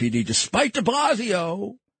NYPD, despite de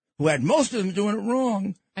Blasio, who had most of them doing it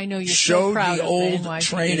wrong, I know you're showed so proud the of old the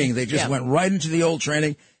training. They just went right into the old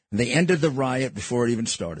training, and they ended the riot before it even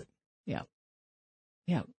started. Yeah.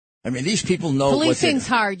 Yeah. I mean, these people know policing's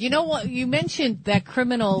hard. You know what? You mentioned that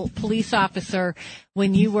criminal police officer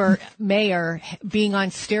when you were mayor being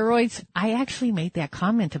on steroids. I actually made that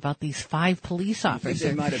comment about these 5 police officers.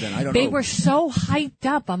 They might have been. I don't know. They were so hyped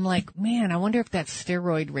up. I'm like, man, I wonder if that's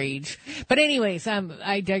steroid rage. But anyways,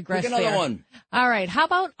 I digress there. Another one. All right. How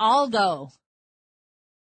about Aldo?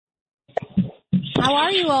 How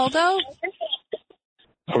are you, Aldo?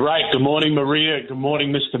 All right. Good morning, Maria. Good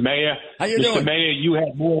morning, Mr. Mayor. How you doing? Mr. Mayor,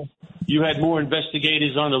 you had more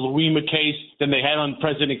investigators on the Louima case than they had on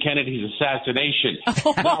President Kennedy's assassination.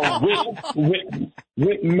 Now,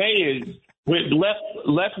 with mayors, with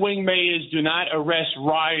left-wing mayors do not arrest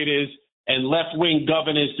rioters, and left-wing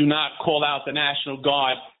governors do not call out the National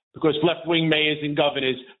Guard, because left-wing mayors and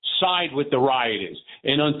governors side with the rioters.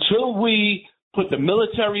 And until we put the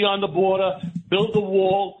military on the border, build a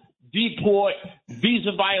wall, deport,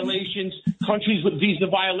 visa violations, countries with visa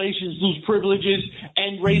violations lose privileges,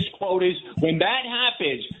 and race quotas. When that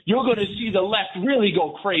happens, you're going to see the left really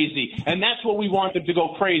go crazy, and that's what we want them to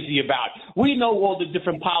go crazy about. We know all the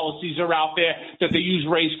different policies are out there, that they use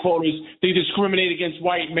race quotas, they discriminate against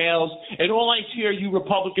white males, and all I hear you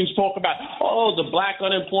Republicans talk about, oh, the black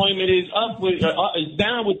unemployment is is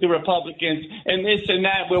down with the Republicans, and this and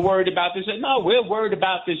that, we're worried about this. No, we're worried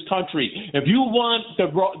about this country. If you want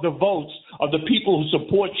the votes of the people who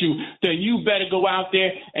support you, then you better go out there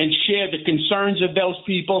and share the concerns of those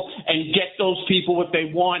people and get those people what they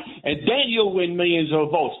want, and then you'll win millions of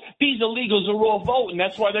votes. These illegals are all voting.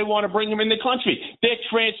 That's why they want to bring them in the country. They're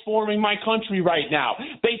transforming my country right now.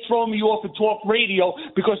 They throw me off of talk radio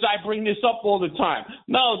because I bring this up all the time.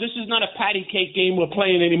 No, this is not a patty cake game we're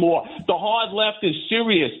playing anymore. The hard left is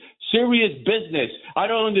serious. serious business. I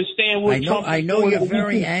don't understand what Trump I is know doing. you're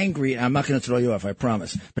very angry. I'm not going to throw you off, I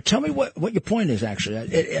promise. But tell me what your point is, actually. I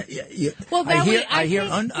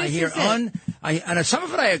hear some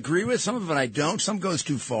of it I agree with, some of it I don't. Some goes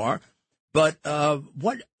too far. But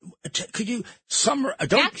could you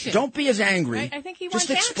don't be as angry. Right? I think he wants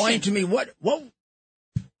Just explain action. to me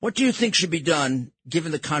what do you think should be done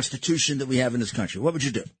given the Constitution that we have in this country? What would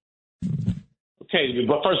you do? Okay,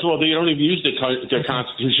 but first of all, they don't even use the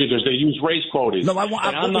Constitution because they use race quotas. No, what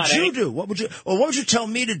would you do? What would you tell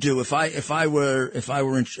me to do if I were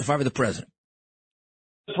the president?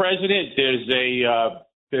 The president, there's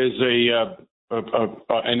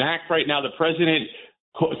an act right now. The president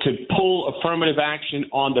could pull affirmative action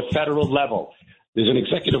on the federal level. There's an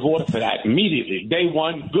executive order for that immediately. Day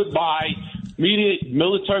one, goodbye. Immediate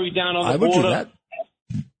military down on the border. I would do that.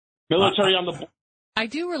 Military on the border. I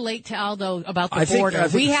do relate to Aldo about the border.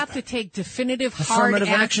 We have to take definitive hard affirmative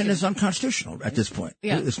action is unconstitutional at this point.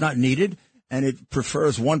 Yeah. It's not needed, and it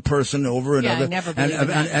prefers one person over another. Yeah, I never believe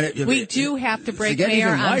that. We do have to break, Mayor.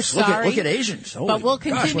 I'm sorry. Look at Asians. Holy but we'll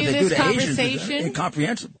gosh, continue what they this do to Asians is conversation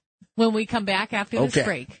incomprehensible. when we come back after this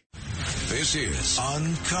break. This is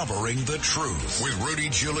Uncovering the Truth with Rudy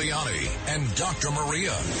Giuliani and Dr.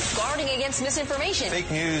 Maria. Guarding against misinformation. Fake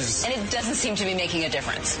news. And it doesn't seem to be making a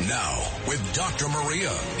difference. Now, with Dr. Maria,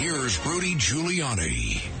 here's Rudy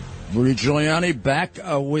Giuliani. Rudy Giuliani back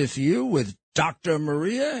with you with Dr.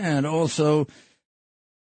 Maria, and also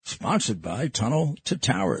sponsored by Tunnel to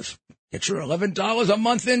Towers. Get your $11 a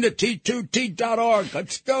month into T2T.org.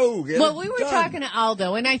 Let's go. We were talking to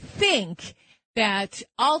Aldo, and I think that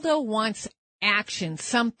Aldo wants action,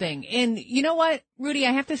 something. And you know what, Rudy,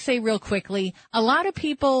 I have to say real quickly, a lot of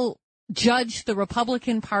people judge the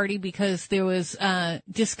Republican Party because there was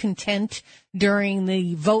discontent during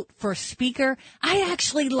the vote for speaker. I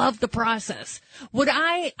actually love the process.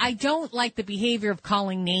 I don't like the behavior of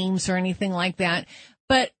calling names or anything like that,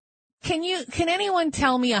 but can anyone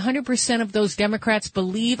tell me 100% of those Democrats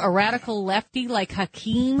believe a radical lefty like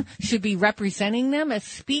Hakeem should be representing them as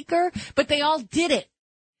speaker? But they all did it.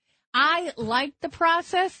 I like the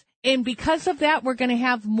process, and because of that, we're going to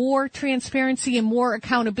have more transparency and more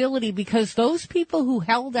accountability because those people who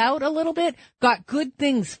held out a little bit got good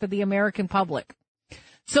things for the American public.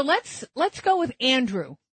 So let's go with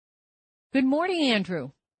Andrew. Good morning, Andrew.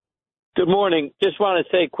 Good morning. Just want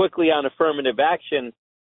to say quickly on affirmative action,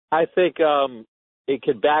 I think it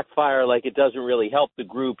could backfire, like it doesn't really help the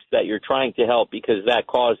groups that you're trying to help because that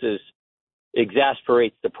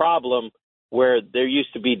exasperates the problem where there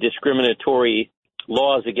used to be discriminatory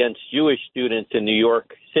laws against Jewish students in New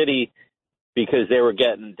York City because they were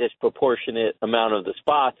getting disproportionate amount of the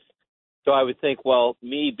spots. So I would think, well,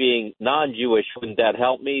 me being non-Jewish, wouldn't that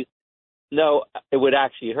help me? No, it would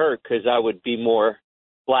actually hurt because I would be more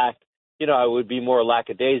black. I would be more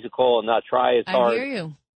lackadaisical and not try as hard. I hear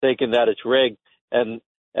you. Thinking that it's rigged, and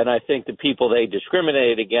I think the people they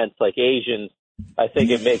discriminate against, like Asians, I think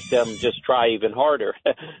it makes them just try even harder.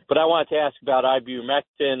 But I wanted to ask about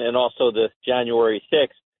ivermectin and also the January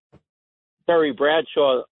 6th. Terry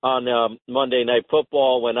Bradshaw on Monday Night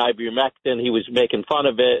Football, when ivermectin, he was making fun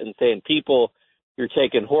of it and saying, people, you're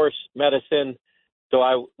taking horse medicine. So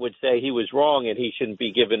I would say he was wrong and he shouldn't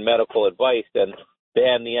be given medical advice and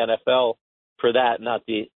ban the NFL for that, not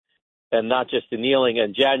just the kneeling.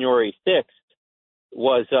 And January 6th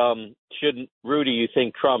was, Rudy, you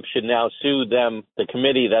think Trump should now sue them, the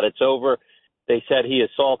committee, that it's over? They said he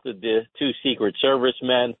assaulted the two Secret Service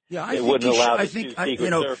men. Yeah,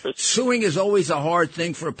 suing is always a hard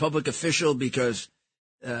thing for a public official because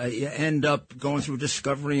you end up going through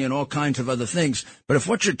discovery and all kinds of other things. But if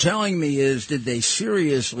what you're telling me is, did they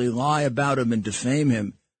seriously lie about him and defame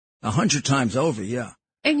him 100 times over? Yeah.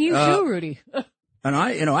 And you too, Rudy. And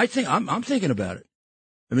I think I'm thinking about it.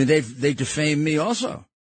 I mean, they defamed me also,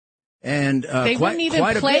 and they wouldn't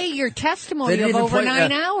even play your testimony of over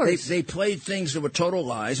 9 hours. They played things that were total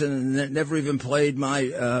lies, and never even played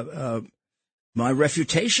my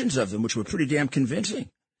refutations of them, which were pretty damn convincing.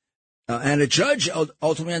 And a judge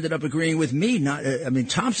ultimately ended up agreeing with me.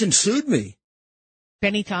 Thompson sued me.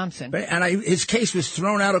 Benny Thompson, and his case was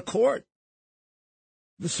thrown out of court.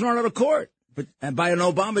 But by an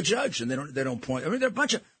Obama judge, and they don't point. I mean, they're a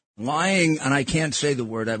bunch of lying, and I can't say the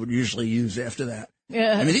word I would usually use after that.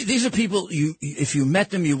 Yeah. I mean, these are people if you met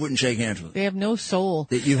them, you wouldn't shake hands with them. They have no soul.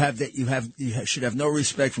 You should have no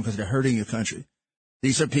respect for them because they're hurting your country.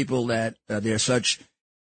 These are people that they're such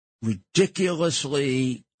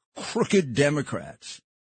ridiculously crooked Democrats,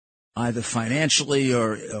 either financially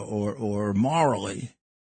or morally,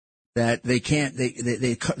 that they can't,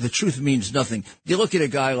 the truth means nothing. You look at a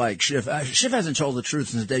guy like Schiff. Schiff hasn't told the truth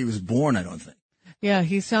since the day he was born, I don't think. Yeah,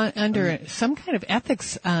 he's under some kind of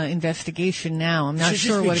ethics investigation now. I'm not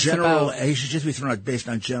sure what it's about. He should just be thrown out based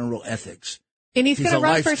on general ethics. And he's going to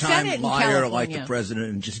run for Senate in liar California. Like the president,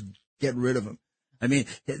 and just get rid of him. I mean,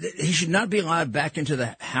 he should not be allowed back into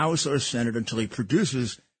the House or Senate until he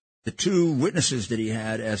produces the two witnesses that he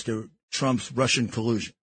had as to Trump's Russian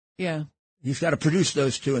collusion. Yeah. He's got to produce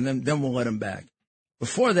those two, and then we'll let him back.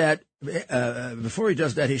 Before that, before he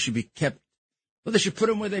does that, he should be kept. Well, they should put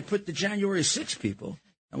him where they put the January 6 people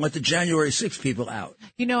and let the January 6 people out.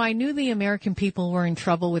 You know, I knew the American people were in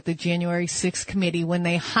trouble with the January 6 committee when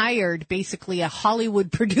they hired basically a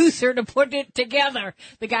Hollywood producer to put it together.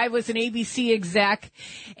 The guy was an ABC exec,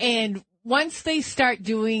 and once they start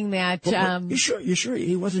doing that, you sure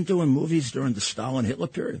he wasn't doing movies during the Stalin Hitler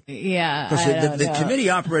period? Yeah, because the committee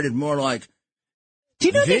operated more like. Do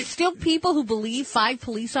you know there's still people who believe 5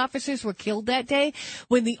 police officers were killed that day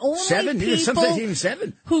when the only 7? people Sometimes even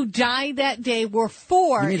 7 who died that day were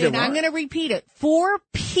 4, and I'm going to repeat it, 4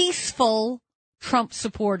 peaceful Trump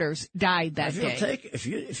supporters died that day. If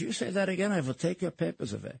you say that again, I will take your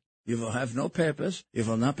papers away. You will have no papers. You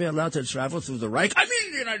will not be allowed to travel through the Reich. I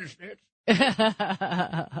mean the United States.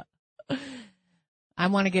 I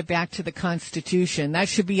want to get back to the Constitution. That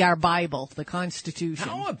should be our Bible, the Constitution.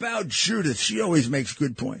 How about Judith? She always makes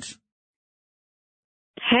good points.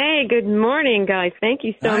 Hey, good morning, guys. Thank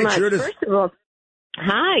you so much. Judith. First of all,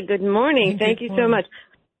 hi, good morning. Thank you so much.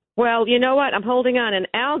 Well, you know what? I'm holding on. And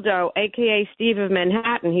Aldo, a.k.a. Steve of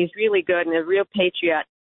Manhattan, he's really good and a real patriot.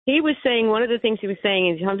 He was saying, one of the things he was saying,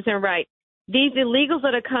 and he's 100% right, these illegals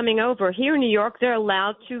that are coming over here in New York, they're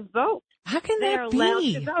allowed to vote. How can they're that be? Allowed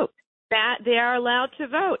to vote. That they are allowed to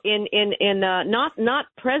vote in not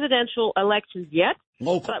presidential elections yet,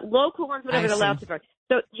 but local ones, whatever, they're allowed to vote.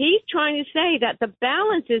 So he's trying to say that the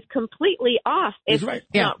balance is completely off. It's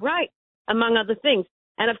not right, among other things.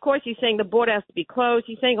 And, of course, he's saying the border has to be closed.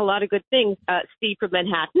 He's saying a lot of good things, Steve from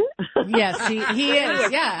Manhattan. Yes, he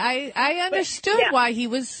is. Yeah, I understood why he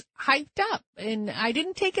was hyped up. And I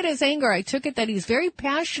didn't take it as anger. I took it that he's very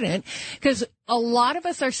passionate because a lot of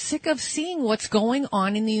us are sick of seeing what's going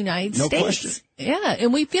on in the United States. No question. Yeah,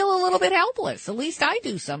 and we feel a little bit helpless. At least I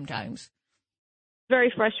do sometimes.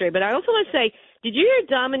 Very frustrated. But I also want to say, did you hear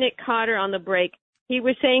Dominic Carter on the break? He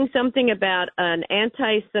was saying something about an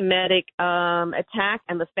anti-Semitic attack,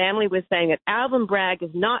 and the family was saying that Alvin Bragg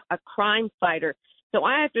is not a crime fighter. So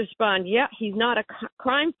I have to respond, yeah, he's not a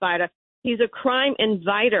crime fighter. He's a crime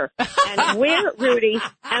inviter. And where, Rudy,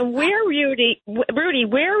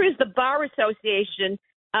 where is the Bar Association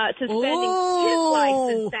suspending his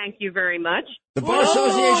license? Thank you very much. The Bar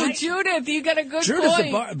Association. Judith, you got a good Judith,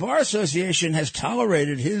 point. The Bar Association has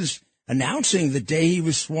tolerated his announcing the day he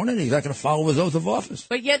was sworn in. He's not going to follow his oth of office.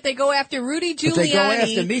 But yet they go after Rudy Giuliani. But they go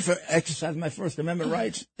after me for exercising my First Amendment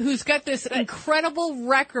rights. Who's got this incredible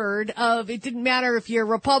record of it didn't matter if you're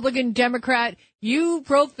Republican, Democrat, you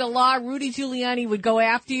broke the law. Rudy Giuliani would go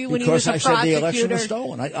after you when he was a prosecutor. Because I said the election was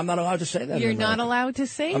stolen. I'm not allowed to say that. You're not allowed to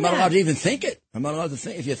say that. I'm not allowed to even think it. I'm not allowed to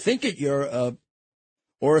think. If you think it, you're,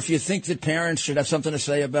 or if you think that parents should have something to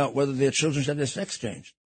say about whether their children should have their sex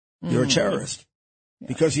changed, you're a terrorist.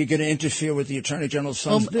 Because you're going to interfere with the Attorney General's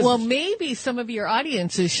son's business. Well, maybe some of your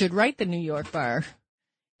audiences should write the New York Bar.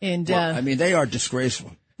 And I mean, they are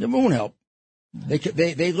disgraceful. It won't help.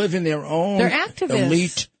 They live in their own they're activists.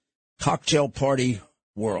 Elite cocktail party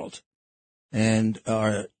world, and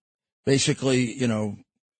are basically,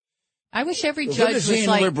 I wish every judge was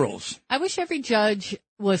like liberals. I wish every judge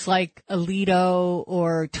was like Alito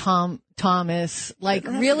or Thomas. Like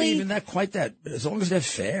really, even that quite that. As long as they're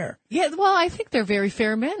fair. Yeah, well, I think they're very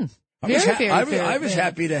fair men. I was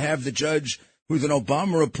happy to have the judge who's an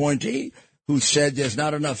Obama appointee who said there's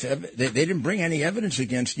not enough. They didn't bring any evidence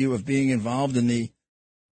against you of being involved in the.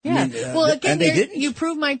 Yeah. Well, again, and they didn't. You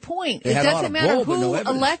prove my point. They it doesn't matter who no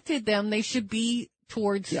elected them; they should be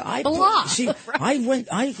towards the law. See, right?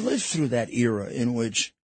 I lived through that era in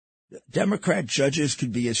which Democrat judges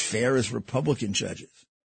could be as fair as Republican judges.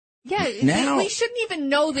 Yeah, now we shouldn't even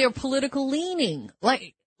know their political leaning.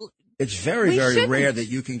 Like, it's very, very rare that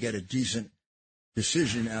you can get a decent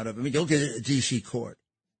decision out of. I mean, look at the D.C. court.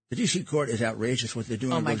 The D.C. court is outrageous what they're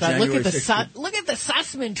doing. Oh my God! Look at the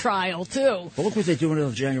Sussman trial too. But look what they're doing to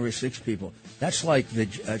the January 6th people. That's like the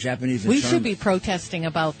Japanese. We should be protesting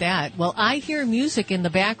about that. Well, I hear music in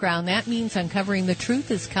the background. That means Uncovering the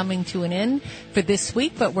Truth is coming to an end for this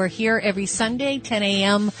week. But we're here every Sunday, 10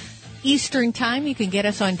 a.m. Eastern Time. You can get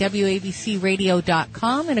us on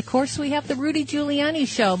WABCRadio.com. And, of course, we have the Rudy Giuliani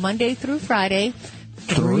Show Monday through Friday,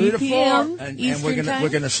 3 to 4. p.m. And Eastern Time. we're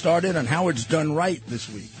gonna start it on how it's done right this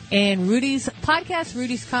week. And Rudy's podcast,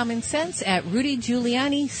 Rudy's Common Sense, at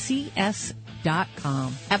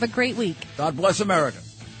RudyGiulianiCS.com. Have a great week. God bless America.